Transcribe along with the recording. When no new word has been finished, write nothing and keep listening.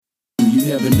You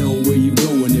never know where you're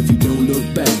going if you don't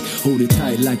look back. Hold it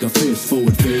tight like a fist,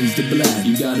 forward fades to black.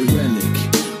 You got a relic,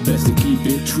 best to keep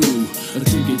it true. A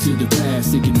ticket to the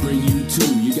past, it can bring you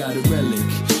to. You got a relic,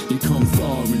 they come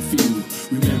far and few.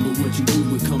 Remember what you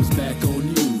do, it comes back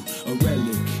on you. A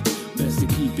relic, best to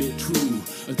keep it true.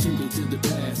 A ticket to the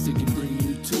past, it can bring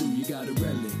you to. You got a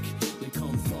relic, they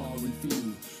come far and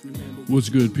few. Remember What's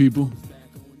good, people?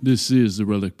 This is the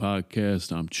Relic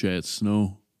Podcast. I'm Chad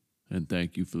Snow, and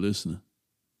thank you for listening.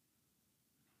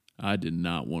 I did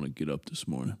not want to get up this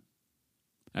morning.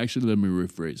 Actually, let me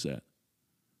rephrase that.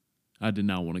 I did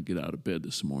not want to get out of bed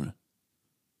this morning.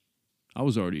 I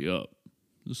was already up.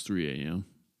 It was 3 a.m.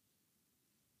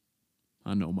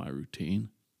 I know my routine.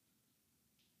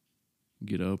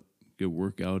 Get up, get a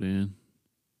workout in,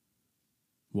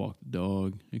 walk the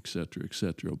dog, etc.,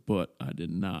 etc. But I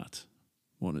did not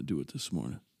want to do it this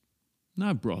morning. And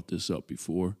I brought this up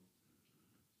before.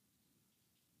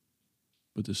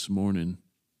 But this morning,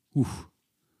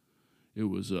 it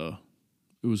was a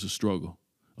struggle,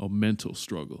 a mental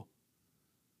struggle.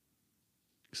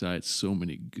 Because I had so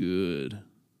many good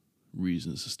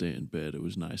reasons to stay in bed. It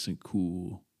was nice and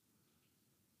cool.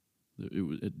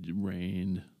 It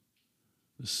rained.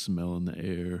 The smell in the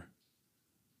air.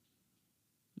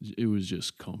 It was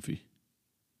just comfy.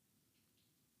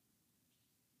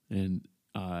 And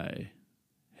I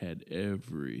had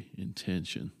every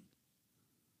intention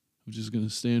of just going to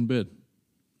stay in bed.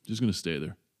 Just going to stay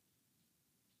there.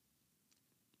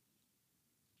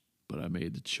 But I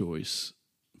made the choice,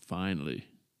 finally,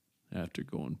 after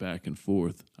going back and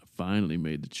forth, I finally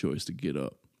made the choice to get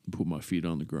up and put my feet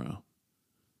on the ground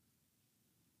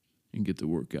and get the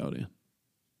workout in.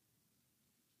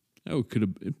 It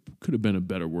could have been a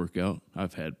better workout.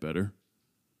 I've had better.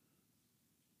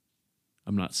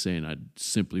 I'm not saying I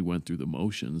simply went through the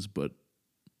motions, but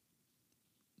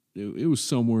it was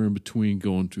somewhere in between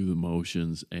going through the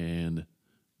motions and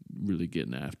really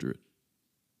getting after it.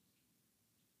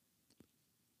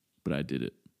 But I did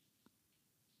it.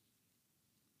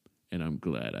 And I'm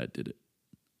glad I did it.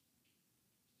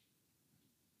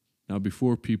 Now,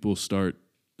 before people start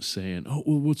saying, oh,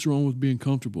 well, what's wrong with being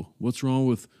comfortable? What's wrong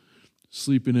with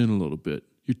sleeping in a little bit?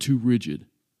 You're too rigid.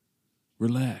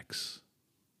 Relax.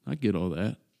 I get all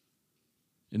that.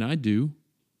 And I do.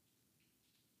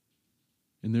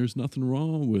 And there's nothing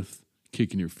wrong with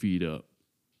kicking your feet up.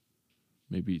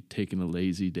 Maybe taking a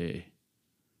lazy day.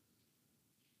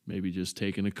 Maybe just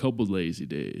taking a couple lazy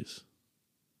days.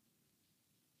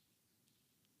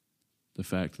 The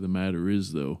fact of the matter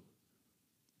is, though,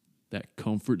 that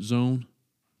comfort zone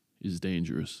is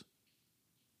dangerous.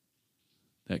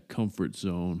 That comfort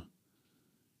zone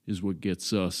is what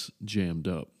gets us jammed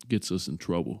up, gets us in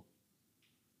trouble.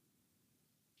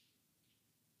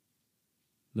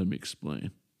 Let me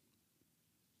explain.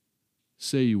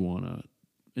 Say you want to,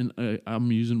 and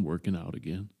I'm using working out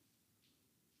again.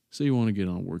 Say you want to get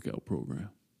on a workout program.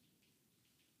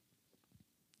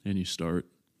 And you start,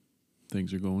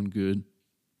 things are going good.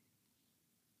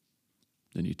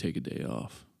 Then you take a day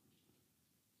off.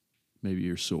 Maybe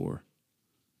you're sore.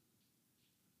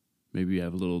 Maybe you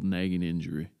have a little nagging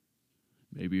injury.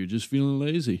 Maybe you're just feeling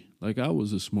lazy, like I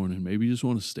was this morning. Maybe you just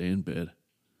want to stay in bed.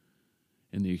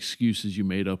 And the excuses you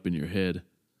made up in your head,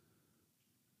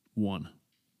 one.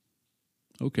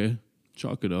 Okay,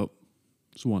 chalk it up.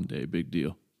 It's one day, big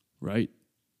deal, right?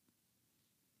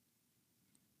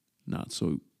 Not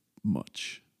so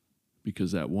much,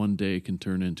 because that one day can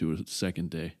turn into a second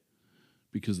day.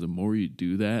 Because the more you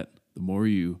do that, the more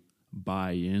you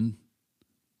buy in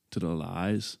to the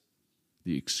lies,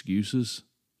 the excuses,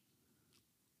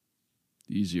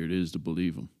 the easier it is to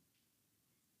believe them.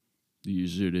 The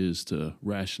easier it is to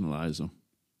rationalize them.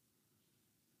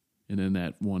 And then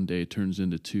that one day turns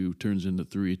into 2, turns into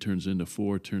 3, turns into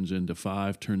 4, turns into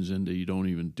 5, turns into you don't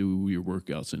even do your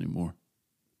workouts anymore.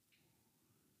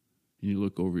 And you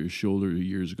look over your shoulder,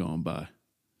 years gone by,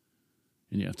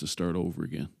 and you have to start over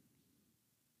again.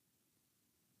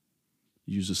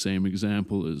 Use the same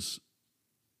example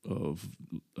of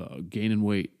gaining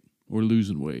weight or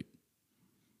losing weight.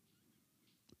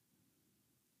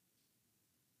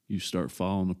 You start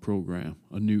following a program,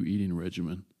 a new eating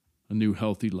regimen, a new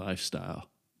healthy lifestyle,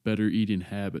 better eating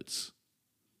habits.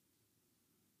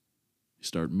 You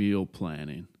start meal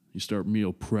planning. You start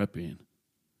meal prepping.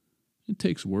 It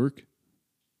takes work,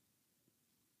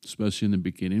 especially in the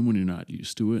beginning when you're not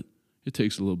used to it. It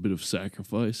takes a little bit of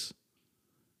sacrifice.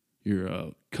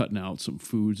 You're cutting out some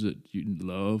foods that you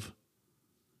love,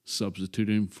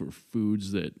 substituting for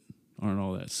foods that aren't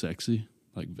all that sexy,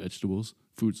 like vegetables,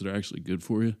 foods that are actually good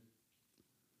for you.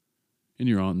 And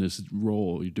you're on this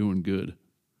roll, you're doing good.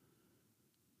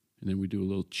 And then we do a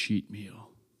little cheat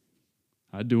meal.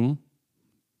 I do them.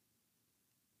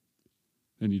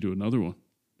 And you do another one,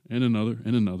 and another,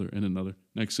 and another, and another.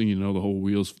 Next thing you know,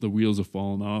 the wheels are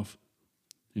falling off,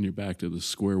 and you're back to the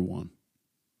square one.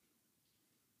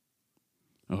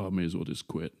 Oh, I may as well just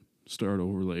quit. Start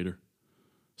over later.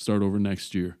 Start over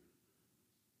next year.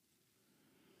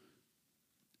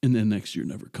 And then next year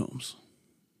never comes.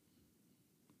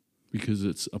 Because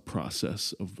it's a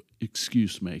process of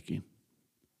excuse making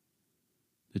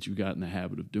that you've got in the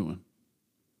habit of doing.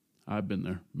 I've been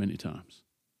there many times.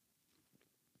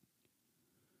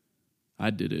 I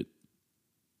did it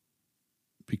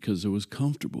because it was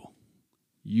comfortable.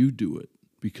 You do it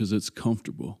because it's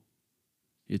comfortable.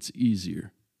 It's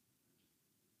easier.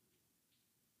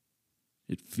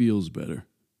 It feels better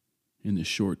in the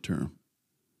short term.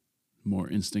 More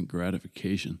instant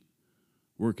gratification.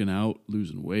 Working out,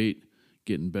 losing weight,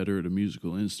 getting better at a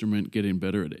musical instrument, getting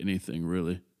better at anything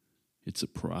really. It's a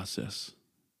process.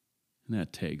 And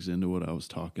that tags into what I was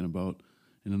talking about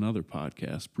in another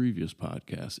podcast, previous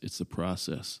podcast. It's the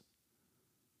process.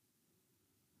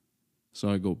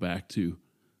 So I go back to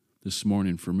this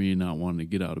morning for me not wanting to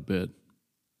get out of bed.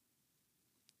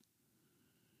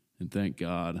 And thank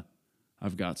God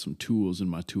I've got some tools in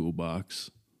my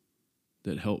toolbox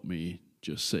that help me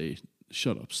just say,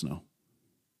 shut up, Snow.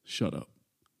 Shut up.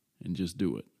 And just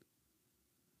do it.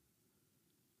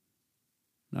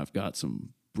 And I've got some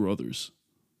brothers.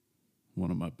 One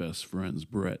of my best friends,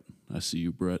 Brett. I see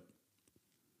you, Brett.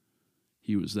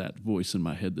 He was that voice in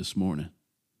my head this morning.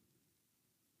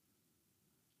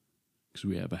 Because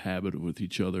we have a habit with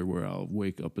each other where I'll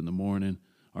wake up in the morning.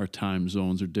 Our time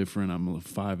zones are different. I'm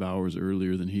 5 hours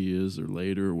earlier than he is, or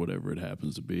later, or whatever it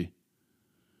happens to be.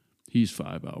 He's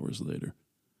 5 hours later.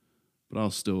 But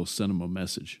I'll still send him a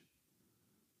message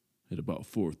at about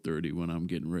 4:30 when I'm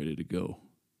getting ready to go.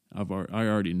 I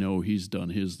already know he's done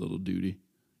his little duty.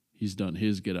 He's done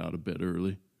his get out of bed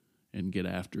early and get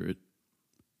after it.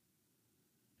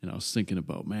 And I was thinking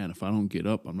about, man, if I don't get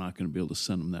up, I'm not going to be able to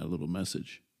send him that little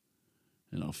message.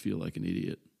 And I'll feel like an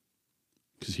idiot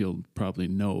because he'll probably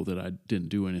know that I didn't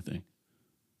do anything.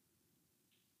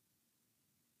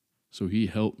 So he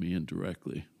helped me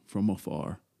indirectly from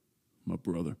afar, my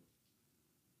brother.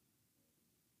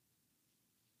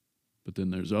 But then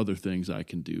there's other things I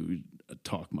can do,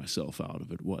 talk myself out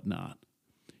of it, whatnot.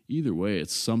 Either way,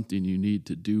 it's something you need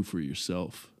to do for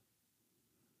yourself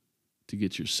to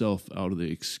get yourself out of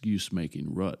the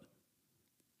excuse-making rut.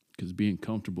 Because being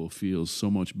comfortable feels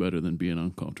so much better than being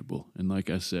uncomfortable. And like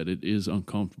I said, it is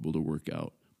uncomfortable to work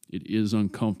out. It is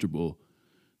uncomfortable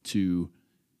to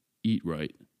eat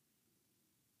right.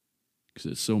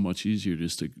 Because it's so much easier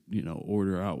just to,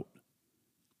 order out.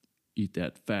 Eat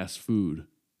that fast food.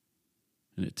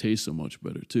 And it tastes so much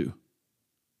better too.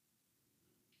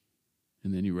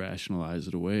 And then you rationalize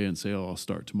it away and say, I'll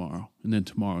start tomorrow. And then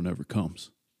tomorrow never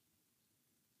comes.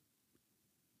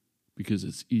 Because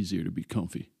it's easier to be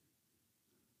comfy.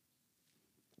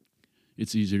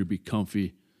 It's easier to be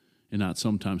comfy and not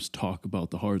sometimes talk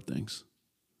about the hard things.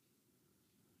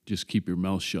 Just keep your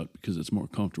mouth shut because it's more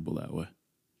comfortable that way.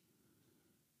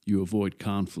 You avoid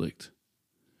conflict.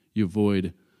 You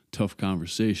avoid tough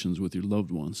conversations with your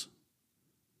loved ones.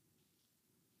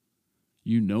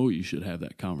 You know you should have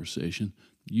that conversation.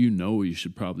 You know you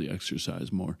should probably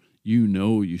exercise more. You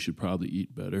know you should probably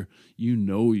eat better. You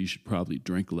know you should probably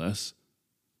drink less.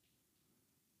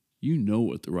 You know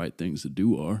what the right things to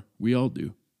do are. We all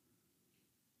do.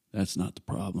 That's not the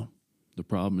problem. The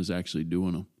problem is actually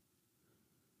doing them.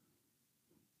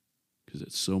 Because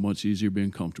it's so much easier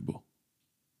being comfortable.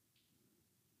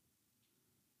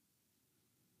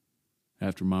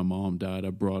 After my mom died,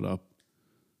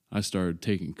 I started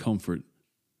taking comfort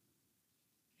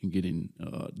in getting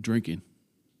drinking.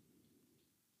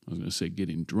 I was going to say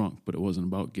getting drunk, but it wasn't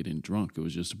about getting drunk. It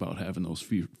was just about having those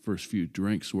first few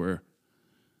drinks where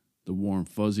the warm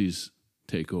fuzzies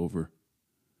take over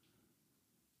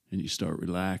and you start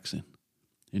relaxing.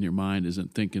 And your mind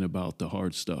isn't thinking about the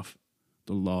hard stuff,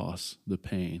 the loss, the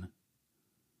pain,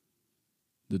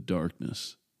 the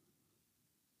darkness.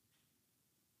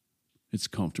 It's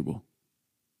comfortable.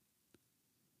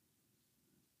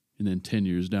 And then 10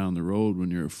 years down the road,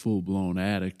 when you're a full-blown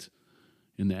addict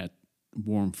and that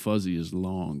warm fuzzy is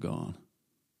long gone,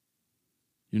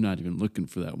 you're not even looking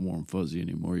for that warm fuzzy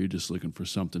anymore. You're just looking for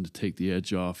something to take the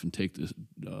edge off and take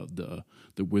the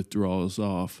withdrawals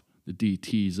off, the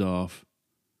DTs off.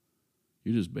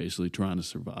 You're just basically trying to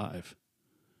survive.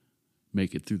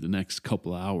 Make it through the next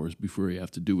couple of hours before you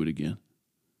have to do it again.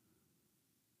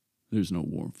 There's no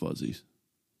warm fuzzies.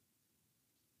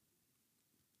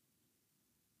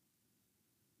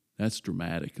 That's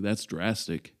dramatic. That's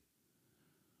drastic.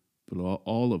 But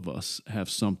all of us have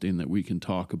something that we can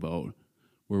talk about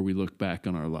where we look back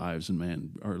on our lives and,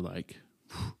 man, are like,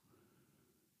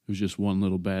 it was just one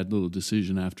little bad little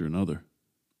decision after another,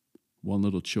 one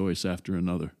little choice after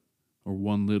another, or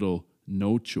one little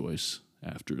no choice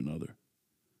after another.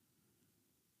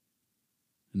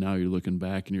 And now you're looking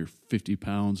back and you're 50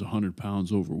 pounds, 100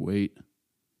 pounds overweight.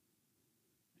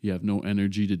 You have no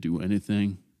energy to do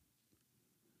anything.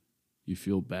 You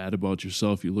feel bad about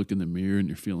yourself. You look in the mirror and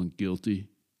you're feeling guilty.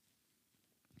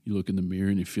 You look in the mirror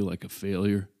and you feel like a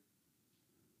failure.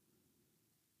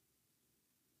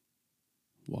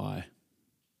 Why?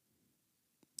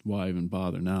 Why even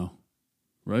bother now?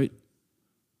 Right?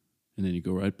 And then you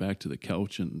go right back to the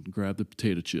couch and grab the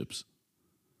potato chips.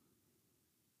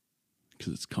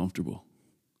 Because it's comfortable.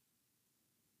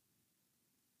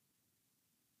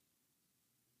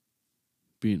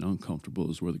 Being uncomfortable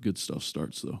is where the good stuff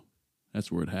starts, though. That's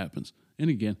where it happens. And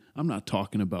again, I'm not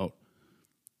talking about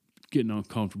getting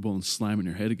uncomfortable and slamming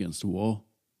your head against a wall.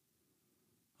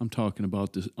 I'm talking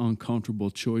about the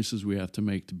uncomfortable choices we have to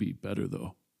make to be better,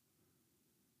 though.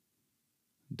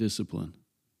 Discipline,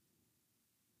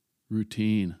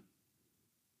 routine,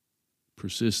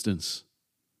 persistence.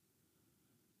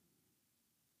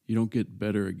 You don't get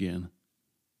better again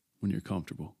when you're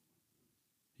comfortable.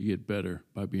 You get better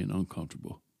by being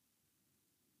uncomfortable.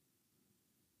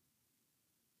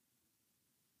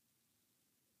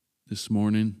 This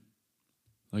morning,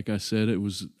 like I said,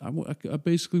 I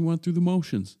basically went through the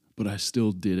motions, but I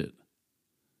still did it.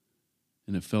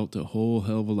 And it felt a whole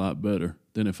hell of a lot better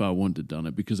than if I wouldn't have done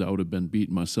it, because I would have been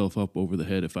beating myself up over the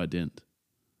head if I didn't.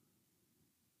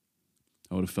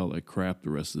 I would have felt like crap the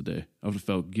rest of the day. I would have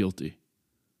felt guilty.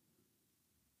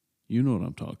 You know what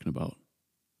I'm talking about.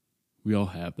 We all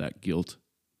have that guilt.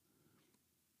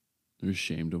 We're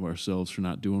ashamed of ourselves for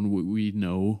not doing what we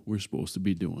know we're supposed to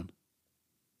be doing.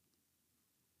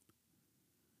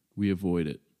 We avoid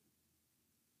it.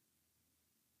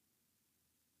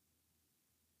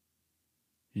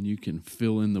 And you can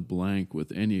fill in the blank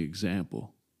with any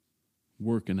example.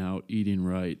 Working out, eating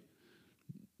right,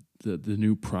 the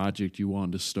new project you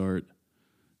want to start,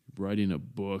 writing a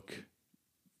book,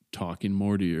 talking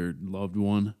more to your loved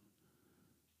one,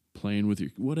 playing with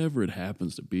your, whatever it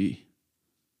happens to be.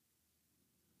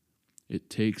 It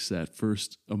takes that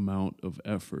first amount of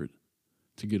effort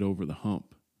to get over the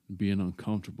hump, being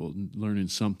uncomfortable and learning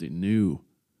something new.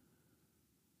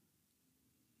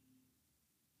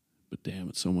 But damn,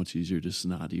 it's so much easier just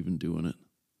not even doing it.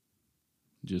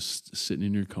 Just sitting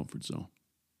in your comfort zone.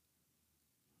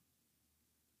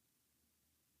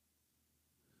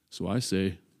 So I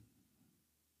say,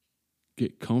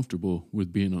 get comfortable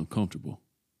with being uncomfortable.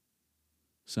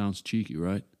 Sounds cheeky,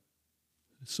 right?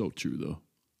 It's so true, though.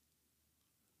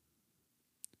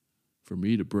 For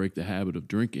me to break the habit of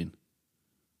drinking,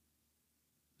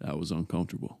 that was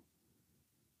uncomfortable.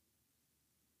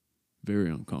 Very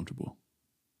uncomfortable.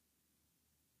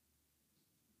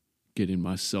 Getting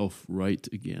myself right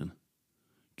again.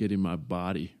 Getting my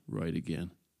body right again.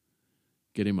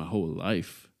 Getting my whole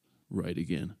life right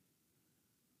again.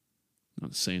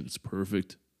 Not saying it's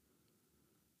perfect,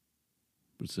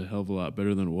 but it's a hell of a lot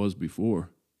better than it was before.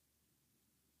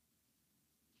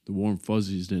 The warm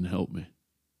fuzzies didn't help me.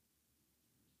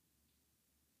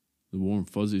 The warm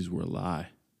fuzzies were a lie.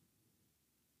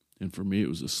 And for me, it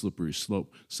was a slippery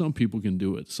slope. Some people can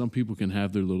do it. Some people can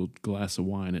have their little glass of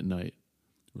wine at night.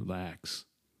 Relax.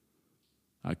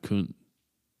 I couldn't.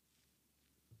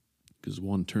 Because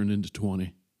one turned into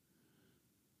 20.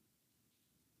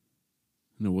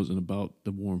 And it wasn't about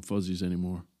the warm fuzzies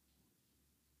anymore.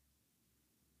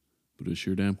 But it was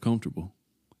sure damn comfortable.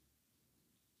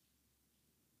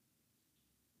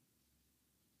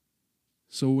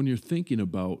 So when you're thinking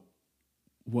about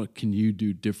what can you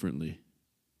do differently,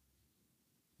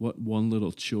 what one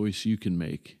little choice you can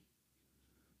make,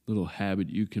 little habit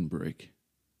you can break,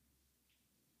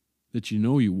 that you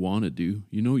know you want to do,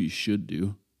 you know you should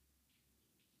do,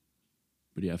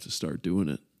 but you have to start doing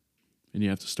it. And you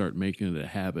have to start making it a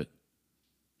habit.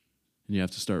 And you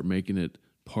have to start making it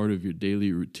part of your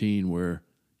daily routine where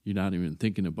you're not even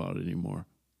thinking about it anymore.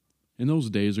 And those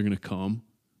days are going to come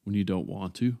when you don't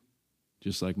want to,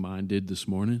 just like mine did this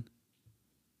morning.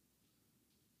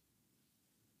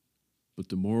 But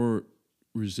the more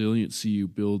resiliency you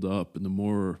build up and the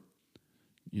more,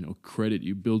 credit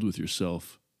you build with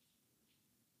yourself,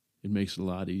 it makes it a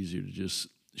lot easier to just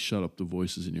shut up the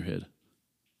voices in your head.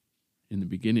 In the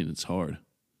beginning, it's hard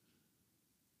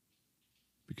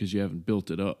because you haven't built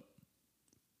it up.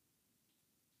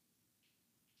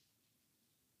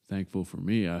 Thankful for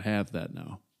me, I have that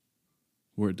now,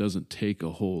 where it doesn't take a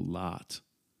whole lot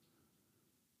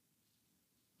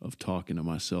of talking to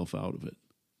myself out of it.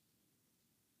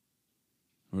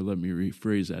 Or let me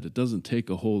rephrase that. It doesn't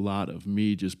take a whole lot of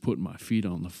me just putting my feet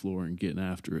on the floor and getting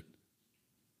after it.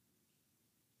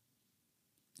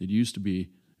 It used to be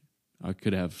I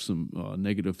could have some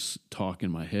negative talk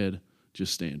in my head.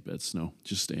 Just stay in bed, Snow.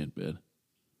 Just stay in bed.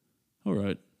 All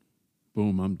right.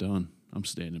 Boom, I'm done. I'm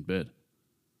staying in bed.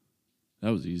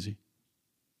 That was easy.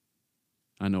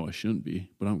 I know I shouldn't be,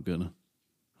 but I'm gonna.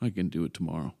 I can do it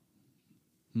tomorrow.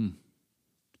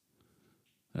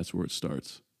 That's where it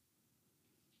starts.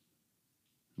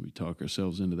 We talk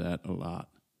ourselves into that a lot.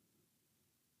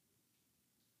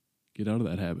 Get out of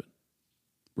that habit.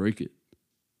 Break it.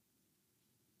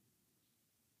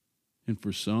 And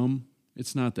for some,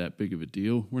 it's not that big of a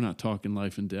deal. We're not talking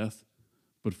life and death.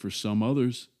 But for some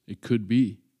others, it could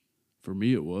be. For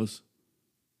me, it was.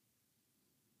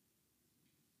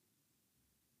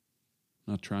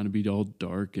 Not trying to be all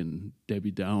dark and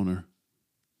Debbie Downer.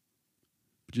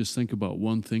 But just think about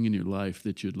one thing in your life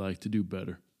that you'd like to do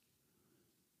better.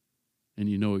 And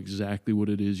you know exactly what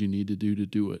it is you need to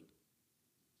do it.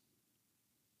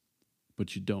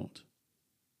 But you don't.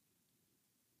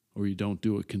 Or you don't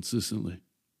do it consistently.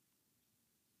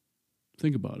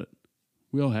 Think about it.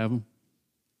 We all have them.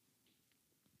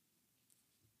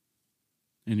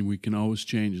 And we can always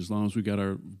change as long as we got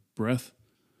our breath,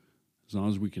 as long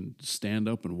as we can stand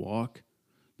up and walk.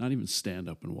 Not even stand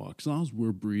up and walk, as long as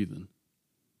we're breathing.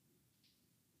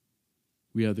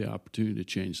 We have the opportunity to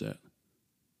change that.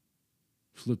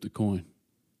 Flip the coin.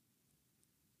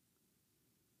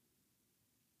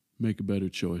 Make a better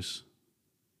choice.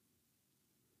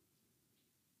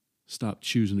 Stop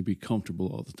choosing to be comfortable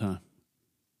all the time.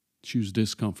 Choose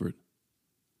discomfort.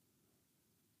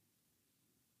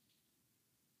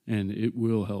 And it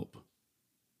will help.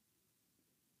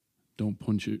 Don't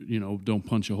punch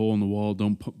a hole in the wall.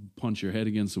 Don't punch your head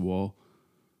against the wall.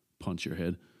 Punch your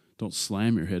head. Don't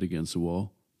slam your head against the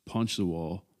wall. Punch the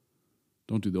wall.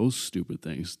 Don't do those stupid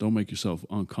things. Don't make yourself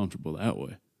uncomfortable that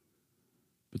way.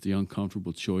 But the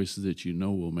uncomfortable choices that you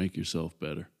know will make yourself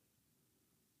better.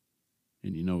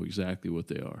 And you know exactly what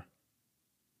they are.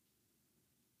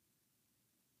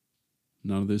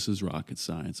 None of this is rocket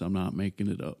science. I'm not making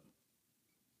it up.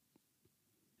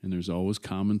 And there's always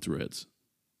common threads.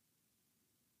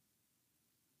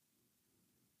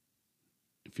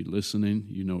 If you're listening,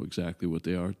 you know exactly what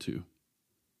they are too.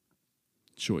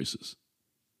 Choices.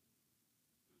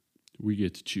 We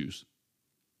get to choose.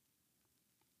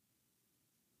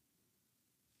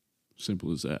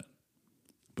 Simple as that,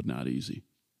 but not easy.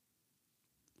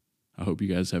 I hope you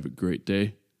guys have a great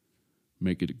day.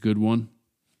 Make it a good one.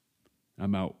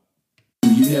 I'm out.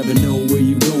 You never know where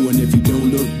you're going if you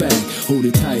don't look back. Hold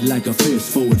it tight like a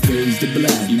fist, forward fades to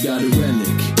black. You got a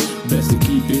relic, best to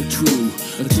keep it true.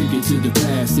 A ticket to the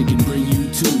past, it can bring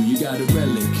you to. You got a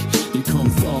relic,